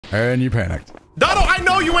and you panicked. Dodo, I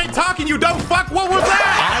know you ain't talking, you dumb fuck. What was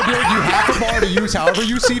that? I billed you half a bar to use however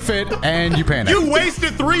you see fit, and you panicked. You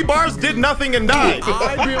wasted 3 bars, did nothing, and died.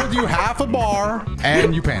 I billed you half a bar,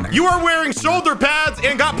 and you panicked. You are wearing shoulder pads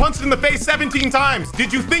and got punched in the face 17 times.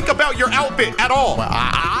 Did you think about your outfit at all? Well,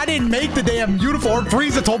 I didn't make the damn uniform.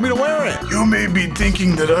 Frieza told me to wear it. You may be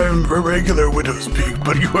thinking that I'm a regular Widow's Peak,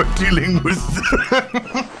 but you are dealing with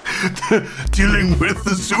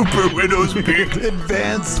the Super Widow's Peak.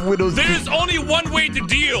 Advanced Widow's Peak. There's only one way to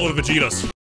deal with Vegeta's.